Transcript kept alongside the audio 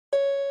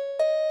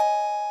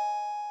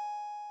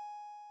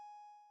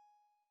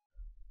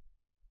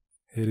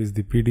Here is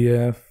the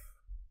PDF.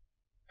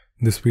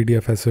 This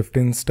PDF has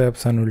 15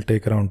 steps and will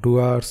take around 2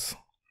 hours.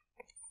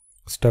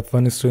 Step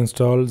 1 is to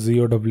install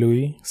Zowe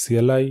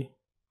CLI.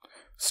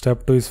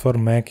 Step 2 is for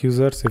Mac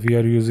users. If you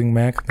are using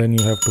Mac, then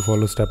you have to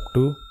follow step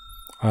 2.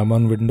 I'm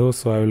on Windows,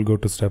 so I will go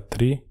to step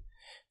 3.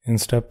 In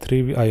step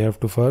 3, I have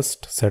to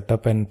first set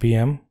up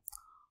npm.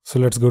 So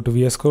let's go to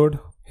VS Code.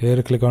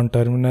 Here click on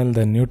terminal,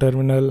 then new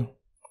terminal.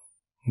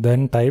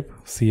 Then type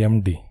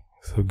cmd.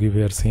 So give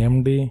here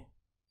cmd.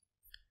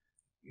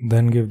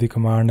 Then give the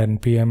command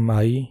npm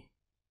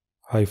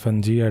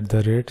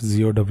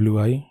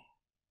i-g@zowi/cli.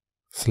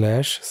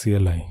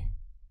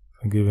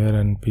 So give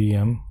here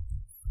npm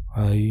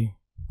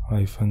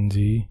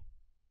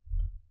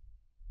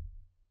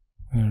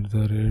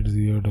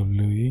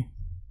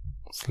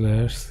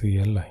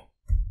i-g@zowi/cli.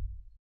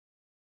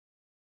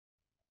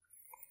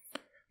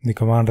 The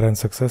command runs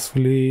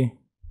successfully.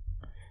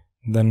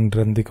 Then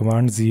run the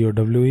command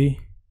zowe.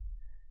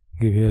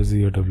 Give here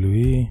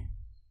zowe.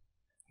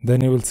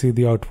 Then you will see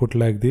the output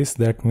like this.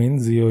 That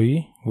means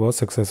Zowe was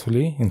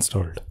successfully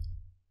installed.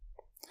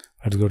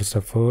 Let's go to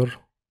step 4.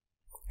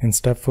 In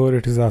step 4,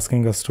 it is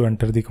asking us to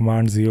enter the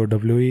command zowe.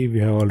 We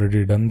have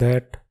already done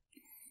that.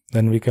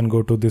 Then we can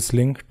go to this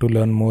link to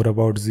learn more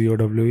about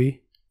Zowe.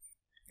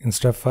 In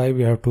step 5,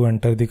 we have to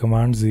enter the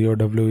command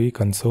zowe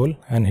console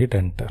and hit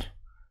enter.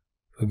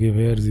 So give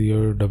here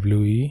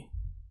zowe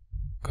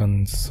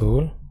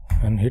console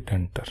and hit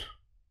enter.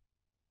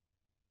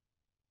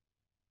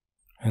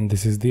 And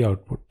this is the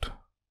output.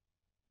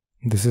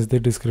 This is the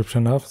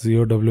description of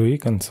Zowe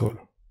console.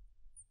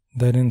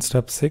 Then in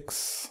step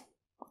 6,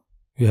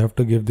 we have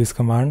to give this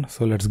command.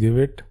 So let's give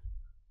it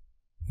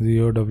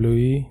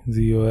zowe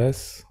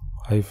zos-jobs.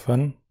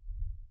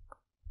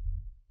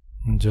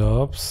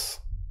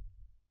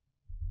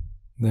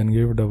 Then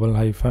give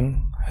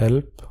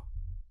 --help.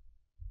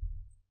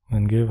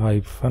 Then give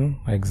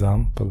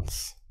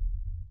 -examples.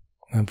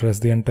 And press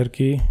the enter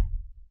key.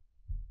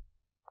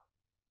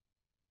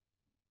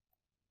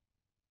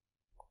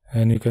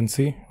 And you can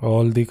see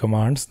all the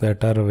commands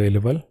that are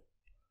available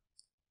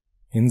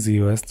in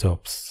ZOS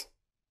jobs.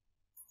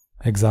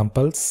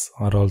 Examples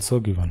are also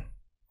given.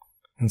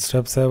 In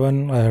step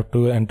 7, I have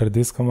to enter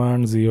this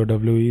command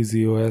zowe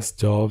zos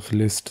jobs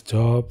list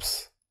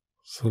jobs.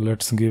 So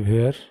let's give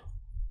here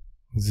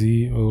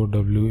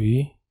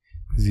zowe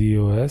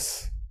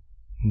zos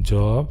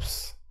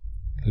jobs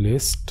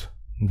list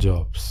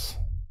jobs.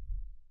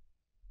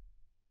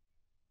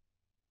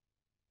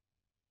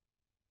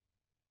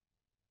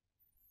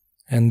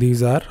 And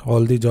these are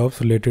all the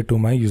jobs related to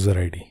my user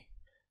ID.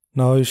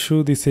 Now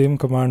issue the same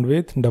command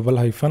with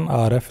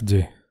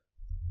 --rfj.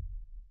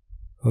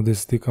 So this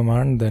is the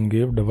command, then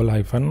give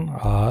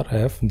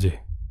 --rfj.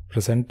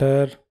 Press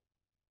enter.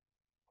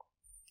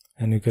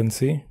 And you can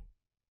see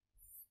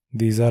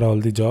these are all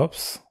the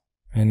jobs.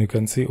 And you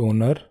can see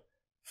owner,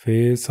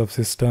 phase,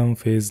 subsystem,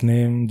 phase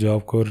name,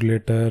 job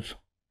correlator,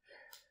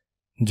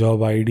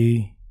 job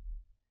ID,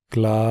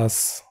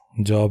 class,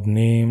 job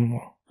name,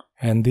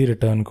 and the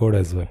return code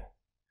as well.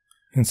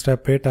 In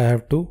step 8, I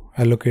have to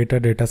allocate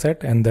a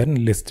dataset and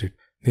then list it.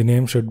 The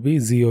name should be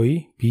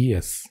Zowe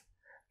PS.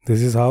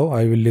 This is how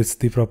I will list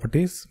the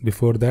properties.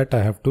 Before that,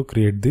 I have to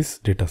create this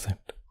dataset.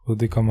 So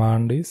the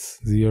command is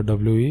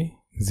zowe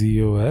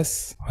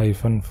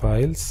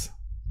zos-files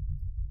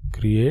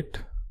create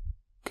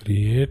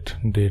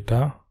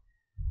data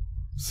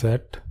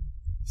set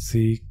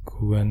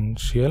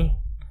sequential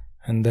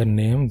and then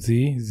name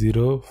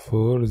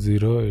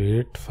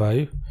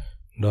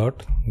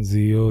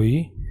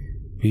z04085.zowe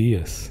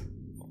PS.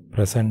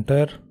 Press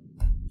enter.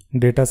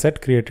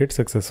 Dataset created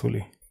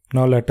successfully.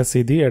 Now let us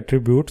see the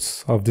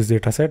attributes of this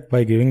dataset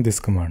by giving this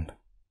command.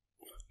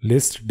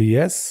 List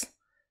ds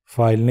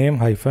file name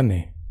 -a.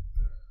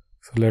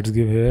 So let's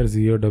give here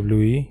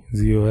zowe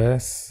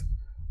zos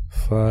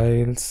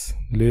files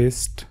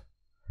list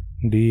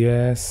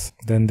ds,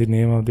 then the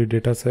name of the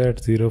dataset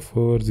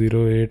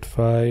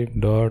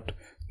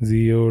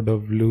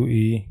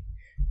 04085.zowe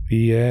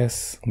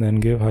ps, then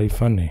give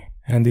 -a.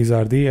 And these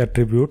are the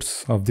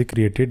attributes of the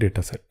created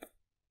dataset.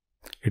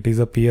 It is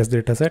a PS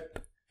dataset.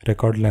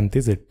 Record length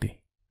is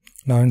 80.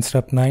 Now in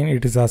step 9,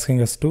 it is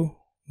asking us to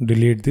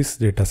delete this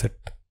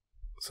dataset.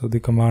 So the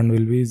command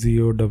will be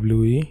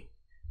zowe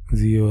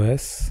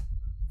zos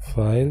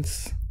files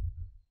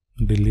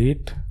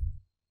delete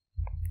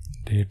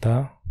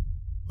data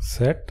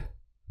set,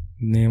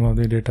 name of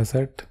the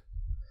dataset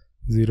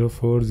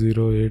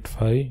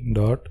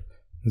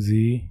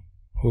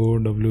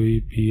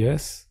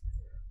 04085.zoweps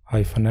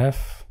 -f.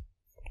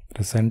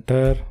 Press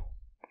enter.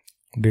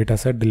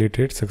 Dataset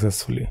deleted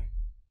successfully.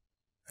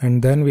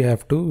 And then we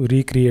have to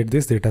recreate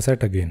this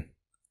dataset again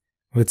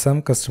with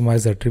some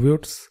customized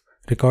attributes.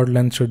 Record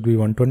length should be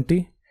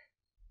 120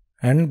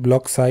 and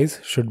block size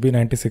should be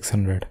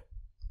 9600.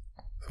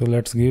 So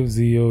let's give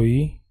zowe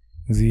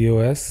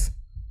zos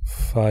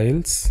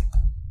files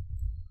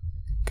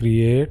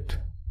create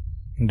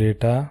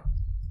data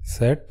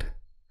set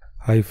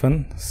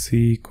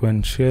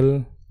 -sequential,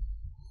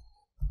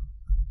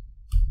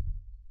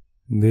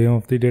 name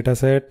of the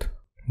dataset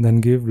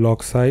Then give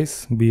block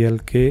size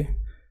BLK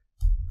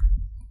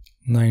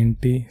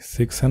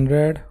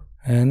 9600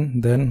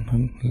 and then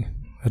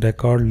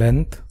record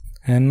length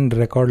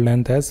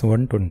as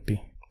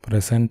 120.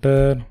 Press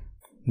enter.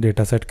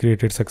 Dataset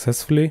created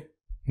successfully.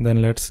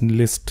 Then let's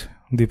list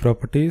the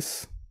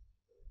properties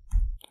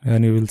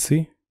and you will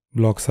see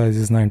block size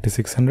is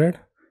 9600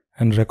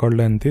 and record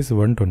length is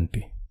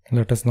 120.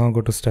 Let us now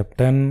go to step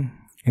 10.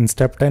 In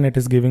step 10 it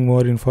is giving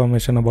more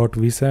information about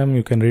VSAM.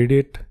 You can read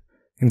it.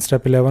 In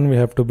step 11 we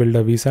have to build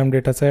a VSAM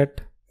dataset.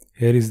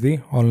 Here is the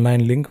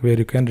online link where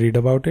you can read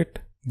about it.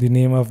 The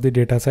name of the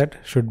dataset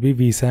should be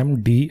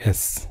VSAM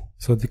DS.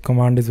 So the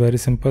command is very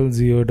simple.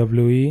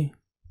 Zowe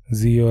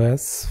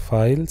ZOS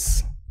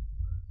files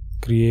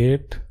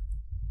create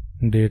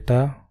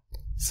data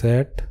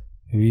set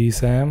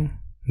VSAM,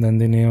 then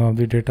the name of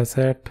the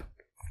dataset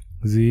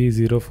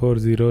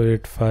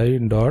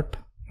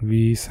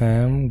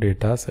Z04085.VSAM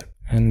dataset,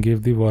 and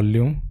give the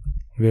volume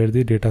where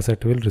the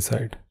dataset will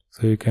reside.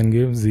 So you can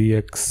give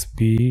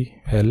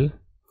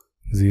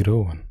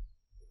ZXPL01.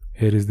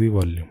 Here is the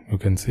volume, you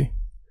can see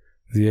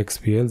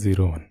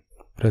ZXPL01.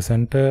 Press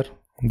enter.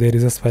 There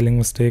is a spelling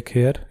mistake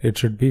here. It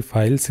should be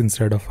files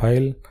instead of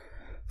file.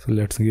 So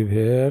let's give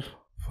here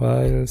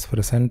files.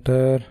 Press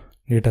enter.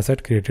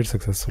 Dataset created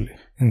successfully.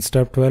 In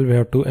step 12 we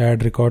have to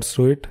add records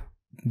to it.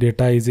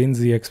 Data is in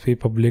ZXP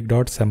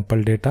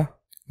public.sample data.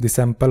 The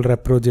sample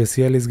repro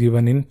JCL is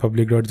given in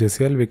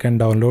public.jcl. We can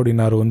download in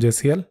our own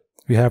JCL.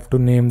 We have to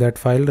name that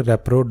file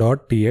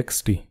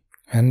repro.txt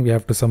and we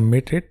have to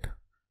submit it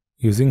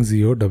using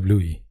Zowe.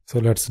 So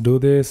let's do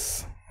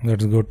this.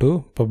 Let's go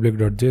to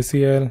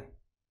public.jcl.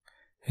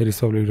 Here is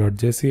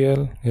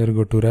public.jcl. Here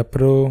go to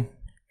repro.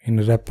 In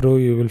repro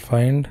you will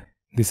find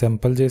the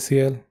sample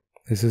JCL.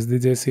 This is the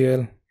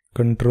JCL.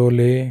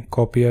 Control A,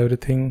 copy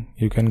everything.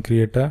 You can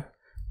create a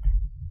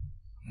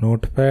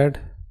notepad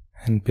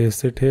and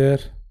paste it here.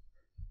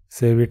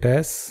 Save it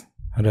as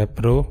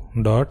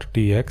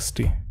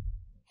repro.txt.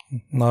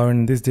 Now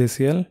in this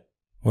JCL,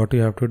 what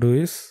you have to do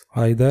is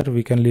either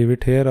we can leave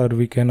it here or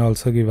we can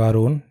also give our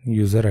own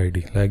user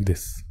ID like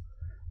this.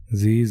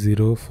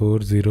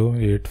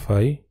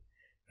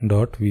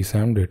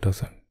 Z04085.VSAM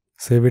dataset.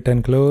 Save it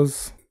and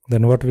close.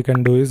 Then what we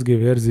can do is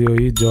give here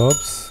Zowe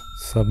jobs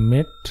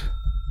submit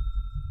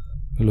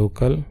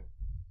local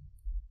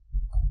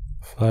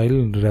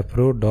file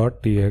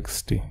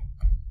repro.txt.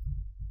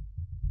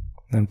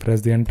 Then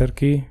press the enter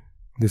key.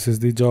 This is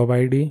the job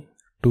ID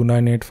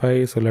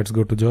 2985. So let's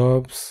go to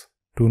jobs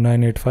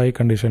 2985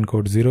 condition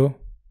code 0.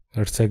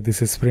 Let's check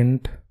this is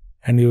print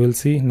and you will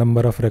see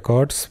number of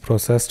records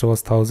processed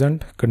was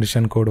 1000,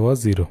 condition code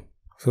was 0.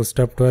 So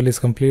step 12 is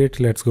complete.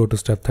 Let's go to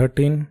step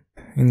 13.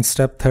 In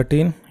step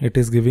 13 it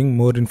is giving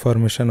more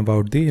information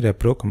about the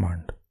repro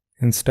command.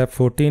 In step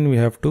 14 we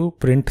have to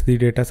print the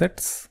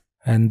datasets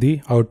and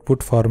the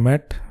output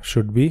format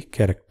should be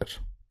character.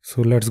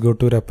 So let's go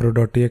to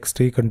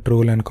repro.txt,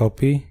 control and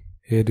copy.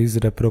 Here is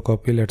repro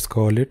copy, let's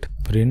call it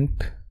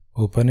print,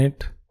 open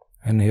it,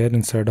 and here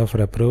instead of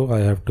repro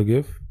I have to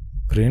give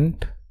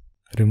print,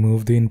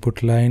 remove the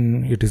input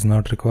line, it is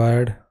not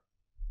required,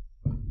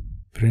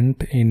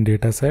 print in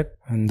dataset,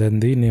 and then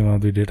the name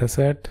of the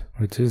dataset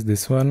which is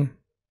this one,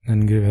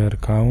 then give here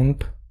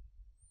count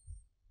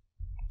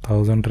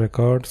 1000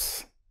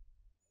 records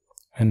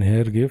and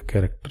here give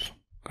character.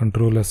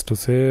 Control S to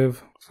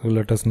save. So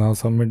let us now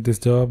submit this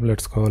job.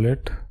 Let's call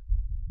it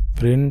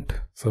print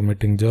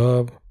submitting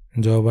job,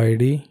 job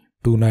ID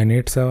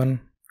 2987,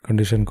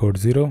 condition code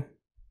 0.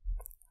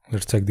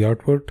 Let's check the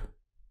output.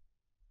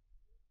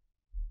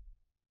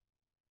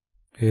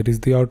 Here is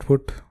the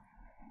output.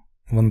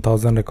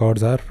 1000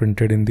 records are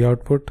printed in the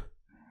output.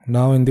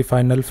 Now in the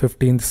final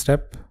 15th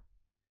step,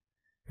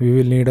 we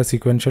will need a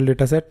sequential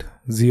dataset,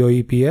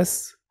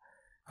 ZOEPS,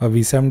 a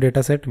VSAM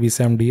dataset,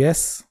 VSAM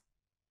DS,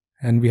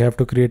 and we have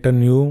to create a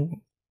new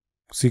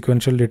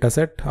sequential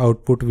dataset,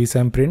 output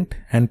VSAM print,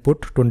 and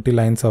put 20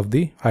 lines of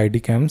the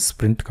idcams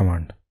print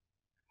command.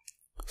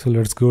 So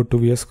let's go to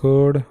VS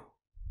Code.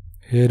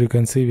 Here you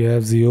can see we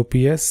have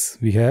ZOPS,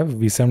 we have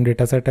VSAM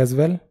dataset as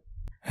well,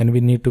 and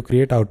we need to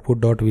create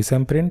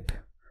output.vsam print.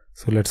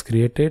 So let's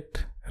create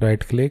it,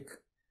 right click,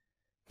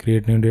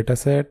 create new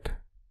dataset,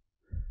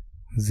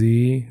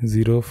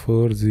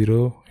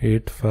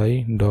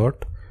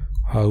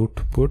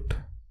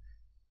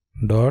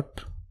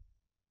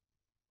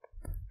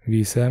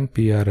 Z04085.output.vsam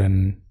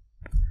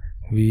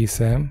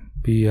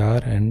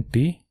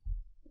prnt,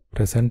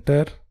 press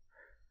enter,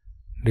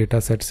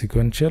 dataset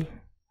sequential,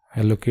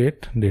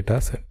 allocate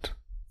dataset.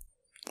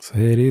 So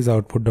here is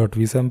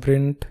output.vsam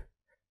print.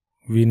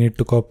 We need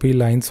to copy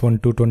lines 1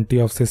 to 20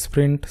 of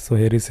sysprint. So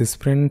here is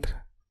sysprint.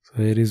 So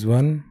here is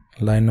one,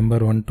 line number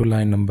 1 to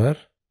line number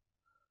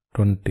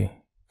 20.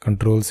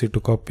 Control C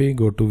to copy,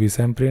 go to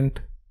VSAM print.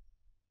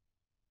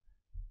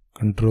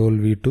 Control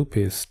V to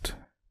paste.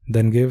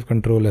 Then give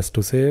Control S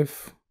to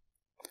save.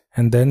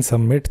 And then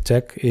submit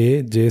check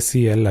A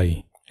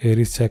JCLI. Here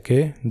is check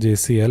A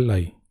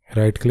JCLI.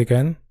 Right click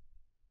and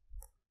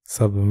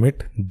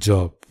submit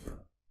job.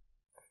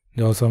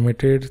 Job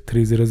submitted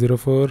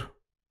 3004.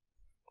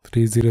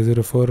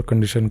 3004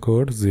 condition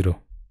code 0.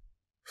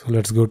 So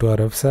let's go to our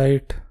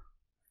website,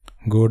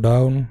 go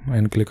down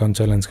and click on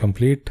challenge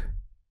complete.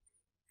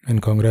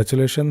 And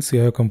congratulations, you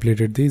have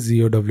completed the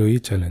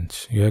Zowe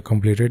challenge. You have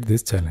completed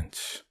this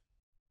challenge.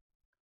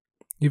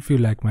 If you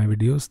like my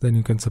videos, then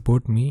you can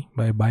support me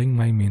by buying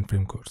my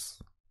mainframe course.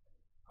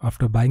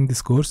 After buying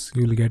this course,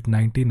 you will get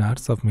 19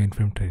 hours of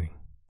mainframe training.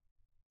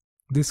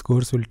 This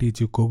course will teach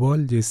you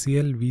COBOL,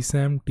 JCL,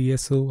 VSAM,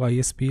 TSO,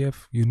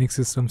 ISPF, Unix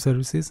System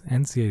Services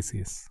and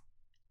CICS.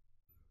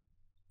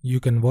 You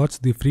can watch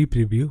the free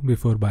preview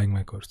before buying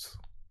my course.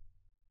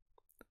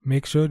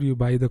 Make sure you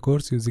buy the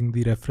course using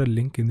the referral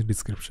link in the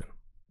description.